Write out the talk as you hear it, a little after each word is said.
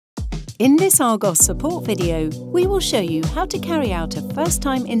In this Argos Support video, we will show you how to carry out a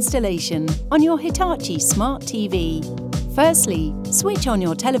first-time installation on your Hitachi Smart TV. Firstly, switch on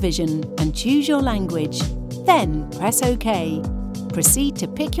your television and choose your language. Then press OK. Proceed to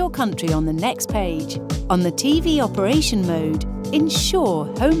pick your country on the next page. On the TV operation mode, ensure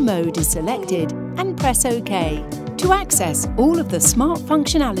Home mode is selected and press OK. To access all of the smart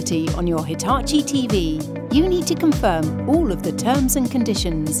functionality on your Hitachi TV, you need to confirm all of the terms and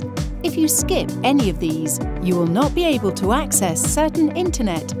conditions. If you skip any of these, you will not be able to access certain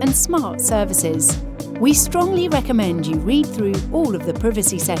internet and smart services. We strongly recommend you read through all of the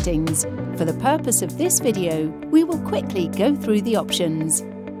privacy settings. For the purpose of this video, we will quickly go through the options.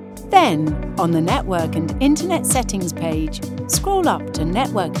 Then, on the Network and Internet Settings page, scroll up to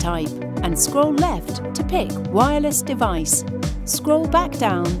Network Type and scroll left to pick Wireless Device. Scroll back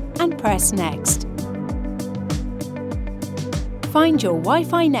down and press Next. Find your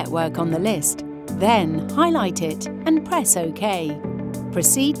Wi-Fi network on the list, then highlight it and press OK.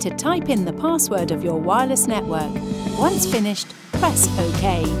 Proceed to type in the password of your wireless network. Once finished, press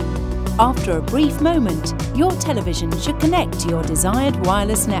OK. After a brief moment, your television should connect to your desired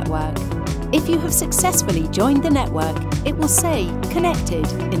wireless network. If you have successfully joined the network, it will say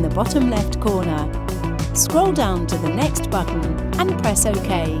Connected in the bottom left corner. Scroll down to the next button and press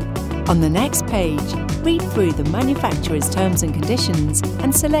OK. On the next page, read through the manufacturer's terms and conditions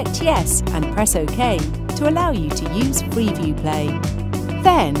and select Yes and press OK to allow you to use Freeview Play.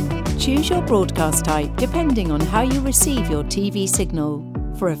 Then, choose your broadcast type depending on how you receive your TV signal.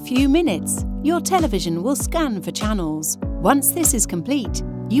 For a few minutes, your television will scan for channels. Once this is complete,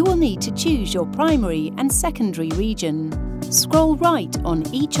 you will need to choose your primary and secondary region. Scroll right on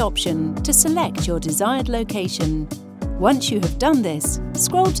each option to select your desired location. Once you have done this,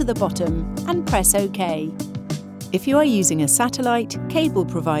 scroll to the bottom and press OK. If you are using a satellite, cable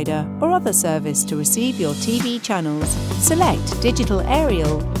provider or other service to receive your TV channels, select Digital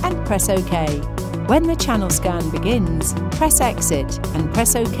Aerial and press OK. When the channel scan begins, press Exit and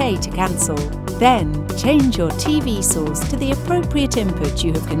press OK to cancel. Then, change your TV source to the appropriate input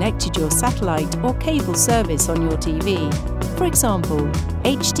you have connected your satellite or cable service on your TV. For example,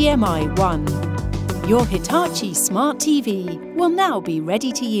 HDMI 1. Your Hitachi Smart TV will now be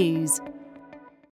ready to use.